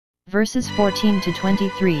Verses 14 to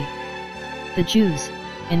 23. The Jews,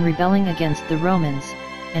 in rebelling against the Romans,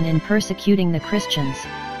 and in persecuting the Christians,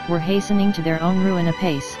 were hastening to their own ruin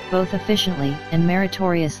apace, both efficiently and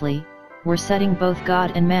meritoriously, were setting both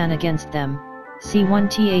God and man against them. See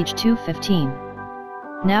 1th 2:15.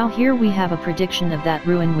 Now here we have a prediction of that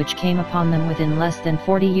ruin which came upon them within less than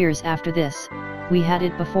 40 years after this. We had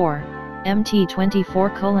it before, Mt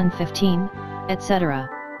 24:15, etc.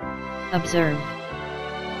 Observe.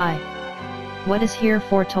 What is here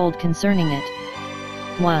foretold concerning it?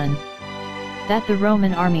 1. That the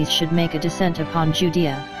Roman armies should make a descent upon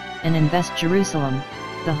Judea, and invest Jerusalem,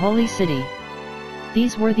 the holy city.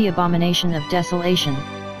 These were the abomination of desolation,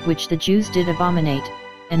 which the Jews did abominate,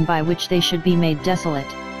 and by which they should be made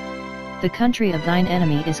desolate. The country of thine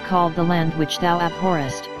enemy is called the land which thou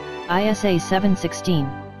abhorrest, Isa 7:16.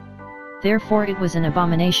 Therefore it was an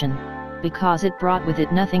abomination, because it brought with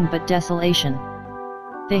it nothing but desolation.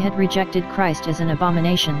 They had rejected Christ as an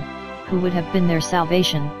abomination, who would have been their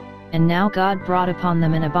salvation, and now God brought upon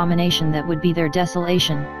them an abomination that would be their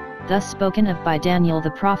desolation, thus spoken of by Daniel the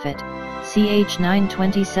prophet, ch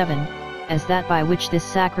 9:27, as that by which this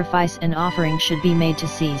sacrifice and offering should be made to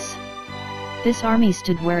cease. This army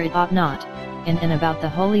stood where it ought not, in and about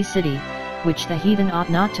the holy city, which the heathen ought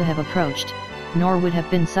not to have approached, nor would have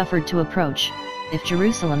been suffered to approach, if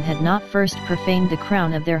Jerusalem had not first profaned the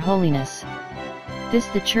crown of their holiness. This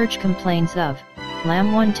the Church complains of,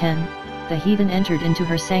 Lamb 1:10, the heathen entered into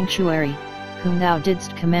her sanctuary, whom thou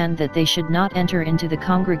didst command that they should not enter into the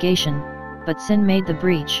congregation, but sin made the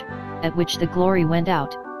breach, at which the glory went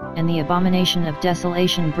out, and the abomination of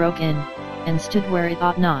desolation broke in, and stood where it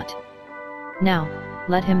ought not. Now,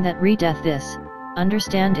 let him that readeth this,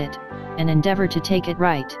 understand it, and endeavor to take it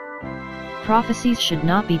right. Prophecies should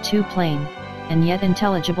not be too plain, and yet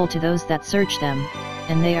intelligible to those that search them,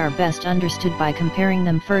 and they are best understood by comparing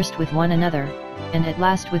them first with one another, and at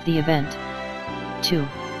last with the event. 2.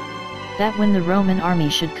 That when the Roman army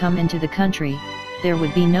should come into the country, there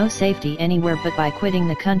would be no safety anywhere but by quitting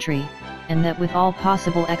the country, and that with all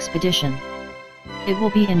possible expedition. It will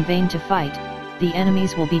be in vain to fight, the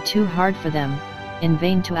enemies will be too hard for them, in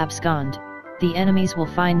vain to abscond, the enemies will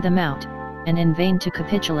find them out, and in vain to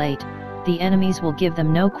capitulate, the enemies will give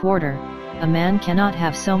them no quarter. A man cannot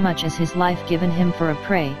have so much as his life given him for a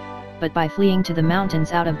prey, but by fleeing to the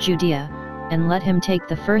mountains out of Judea, and let him take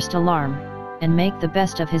the first alarm, and make the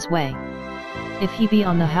best of his way. If he be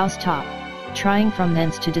on the housetop, trying from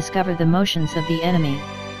thence to discover the motions of the enemy,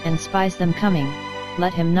 and spies them coming,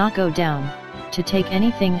 let him not go down, to take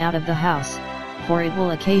anything out of the house, for it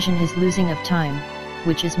will occasion his losing of time,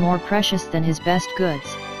 which is more precious than his best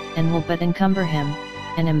goods, and will but encumber him,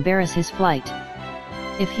 and embarrass his flight.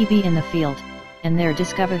 If he be in the field, and there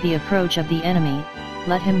discover the approach of the enemy,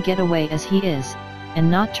 let him get away as he is,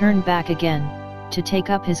 and not turn back again, to take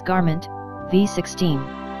up his garment, v16.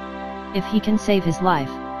 If he can save his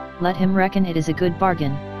life, let him reckon it is a good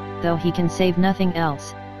bargain, though he can save nothing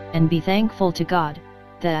else, and be thankful to God,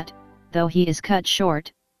 that, though he is cut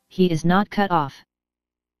short, he is not cut off.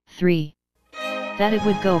 3. That it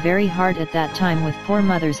would go very hard at that time with poor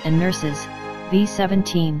mothers and nurses,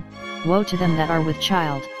 v17, woe to them that are with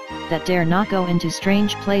child, that dare not go into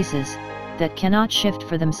strange places, that cannot shift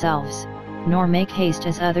for themselves, nor make haste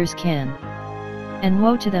as others can. And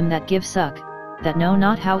woe to them that give suck, that know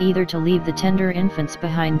not how either to leave the tender infants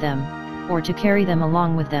behind them, or to carry them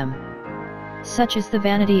along with them. Such is the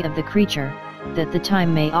vanity of the creature, that the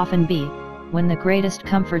time may often be, when the greatest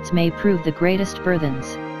comforts may prove the greatest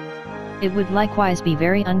burthens. It would likewise be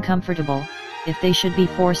very uncomfortable, if they should be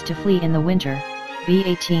forced to flee in the winter,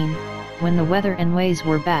 v18, when the weather and ways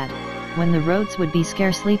were bad, when the roads would be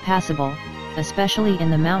scarcely passable, especially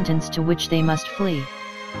in the mountains to which they must flee.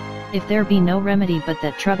 If there be no remedy but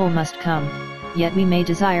that trouble must come, yet we may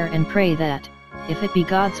desire and pray that, if it be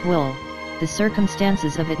God's will, the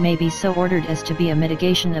circumstances of it may be so ordered as to be a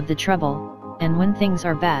mitigation of the trouble, and when things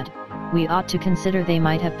are bad, we ought to consider they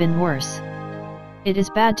might have been worse. It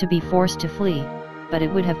is bad to be forced to flee, but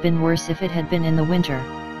it would have been worse if it had been in the winter.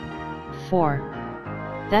 4.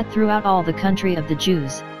 That throughout all the country of the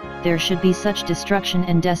Jews, there should be such destruction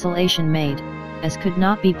and desolation made, as could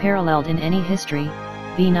not be paralleled in any history,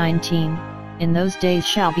 v19, in those days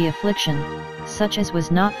shall be affliction, such as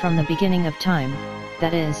was not from the beginning of time,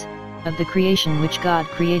 that is, of the creation which God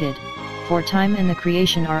created, for time and the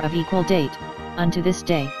creation are of equal date, unto this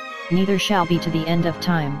day, neither shall be to the end of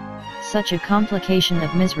time, such a complication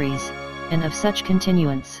of miseries, and of such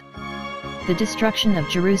continuance. The destruction of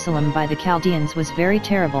Jerusalem by the Chaldeans was very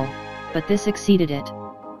terrible, but this exceeded it.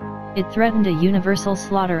 It threatened a universal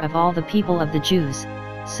slaughter of all the people of the Jews,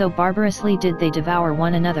 So barbarously did they devour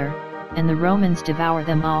one another, and the Romans devour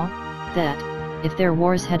them all, that, if their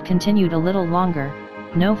wars had continued a little longer,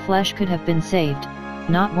 no flesh could have been saved,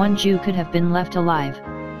 not one Jew could have been left alive,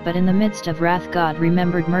 but in the midst of wrath God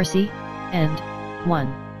remembered mercy, and,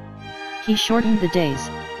 1. He shortened the days,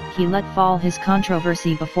 he let fall his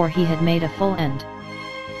controversy before he had made a full end.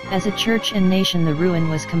 As a church and nation the ruin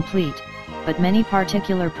was complete, but many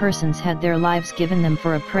particular persons had their lives given them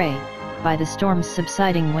for a prey, by the storms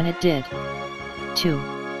subsiding when it did. 2.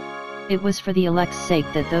 It was for the elect's sake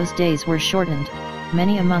that those days were shortened,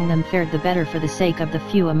 many among them fared the better for the sake of the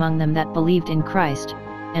few among them that believed in Christ,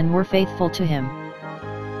 and were faithful to him.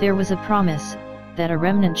 There was a promise, that a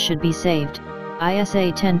remnant should be saved,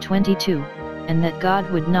 Isa 10:22, and that God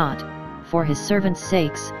would not, for his servants'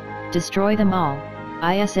 sakes, destroy them all,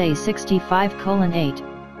 Isa 65:8,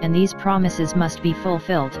 and these promises must be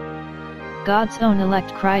fulfilled. God's own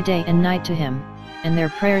elect cry day and night to him, and their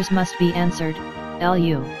prayers must be answered,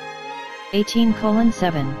 Lu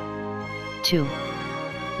 18:7. 2.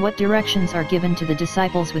 What directions are given to the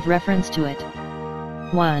disciples with reference to it?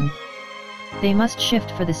 1. They must shift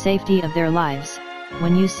for the safety of their lives.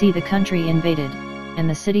 When you see the country invaded, and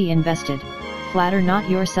the city invested, flatter not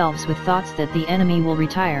yourselves with thoughts that the enemy will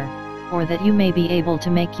retire, or that you may be able to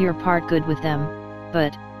make your part good with them,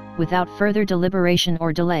 but, without further deliberation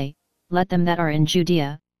or delay, let them that are in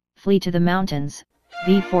Judea, flee to the mountains.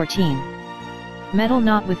 v14. Meddle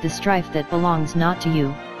not with the strife that belongs not to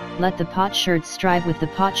you, let the potsherds strive with the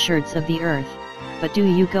potsherds of the earth, but do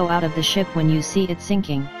you go out of the ship when you see it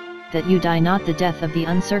sinking, that you die not the death of the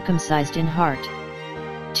uncircumcised in heart.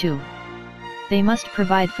 2. They must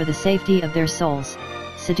provide for the safety of their souls.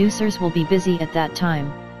 Seducers will be busy at that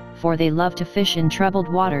time, for they love to fish in troubled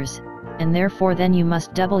waters, and therefore then you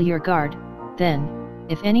must double your guard. Then,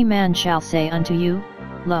 if any man shall say unto you,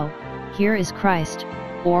 Lo, here is Christ,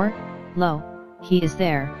 or, Lo, he is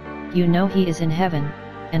there, you know he is in heaven,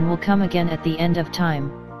 and will come again at the end of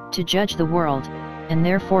time, to judge the world, and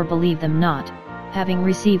therefore believe them not, having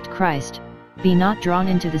received Christ, be not drawn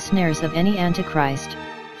into the snares of any Antichrist,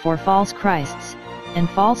 for false Christs, and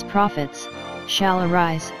false prophets, shall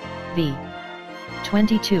arise. v.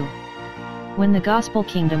 22. When the gospel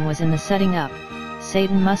kingdom was in the setting up,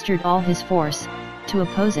 Satan mustered all his force, to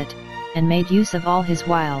oppose it, and made use of all his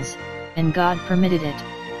wiles, and God permitted it,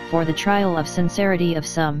 for the trial of sincerity of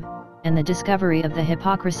some, and the discovery of the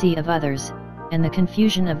hypocrisy of others, and the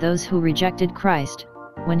confusion of those who rejected Christ,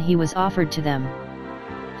 when he was offered to them.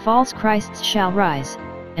 False Christs shall rise,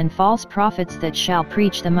 and false prophets that shall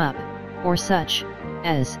preach them up, or such,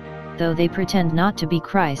 as, though they pretend not to be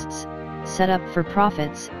Christs, set up for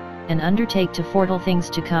prophets, and undertake to foretell things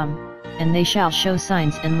to come, and they shall show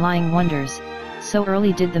signs and lying wonders. So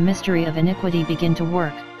early did the mystery of iniquity begin to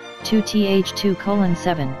work. 2th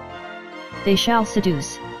 2:7. They shall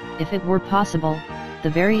seduce, if it were possible, the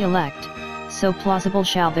very elect, so plausible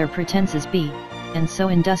shall their pretenses be, and so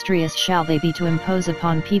industrious shall they be to impose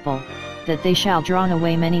upon people, that they shall draw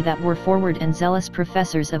away many that were forward and zealous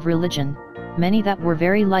professors of religion, many that were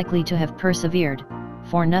very likely to have persevered,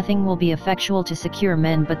 for nothing will be effectual to secure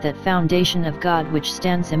men but that foundation of God which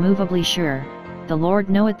stands immovably sure. The Lord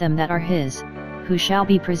knoweth them that are his, who shall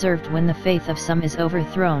be preserved when the faith of some is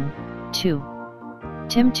overthrown. 2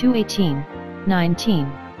 Tim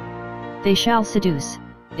 2:18-19. They shall seduce,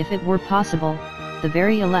 if it were possible, the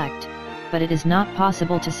very elect, but it is not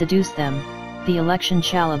possible to seduce them. The election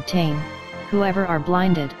shall obtain, whoever are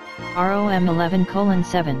blinded. Rom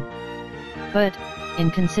 11:7. But,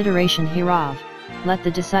 in consideration hereof, let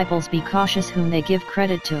the disciples be cautious whom they give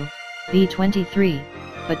credit to. v23.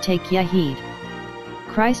 But take ye heed.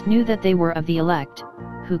 Christ knew that they were of the elect,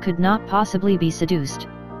 who could not possibly be seduced,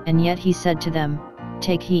 and yet he said to them,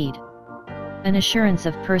 Take heed. An assurance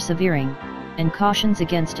of persevering, and cautions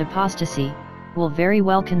against apostasy, will very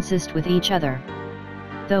well consist with each other.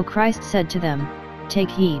 Though Christ said to them,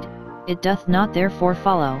 Take heed, it doth not therefore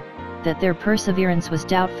follow, that their perseverance was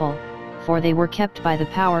doubtful, for they were kept by the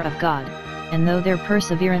power of God, and though their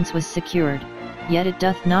perseverance was secured, yet it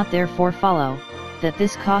doth not therefore follow, that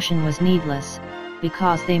this caution was needless,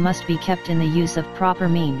 because they must be kept in the use of proper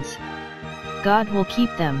means. God will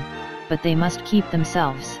keep them, but they must keep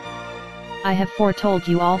themselves. I have foretold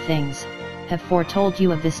you all things, have foretold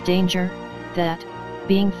you of this danger, that,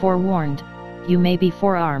 being forewarned, you may be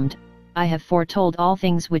forearmed. I have foretold all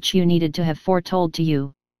things which you needed to have foretold to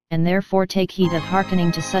you, and therefore take heed of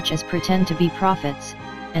hearkening to such as pretend to be prophets,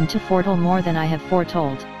 and to foretell more than I have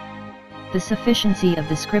foretold. The sufficiency of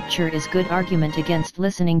the Scripture is good argument against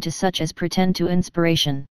listening to such as pretend to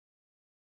inspiration.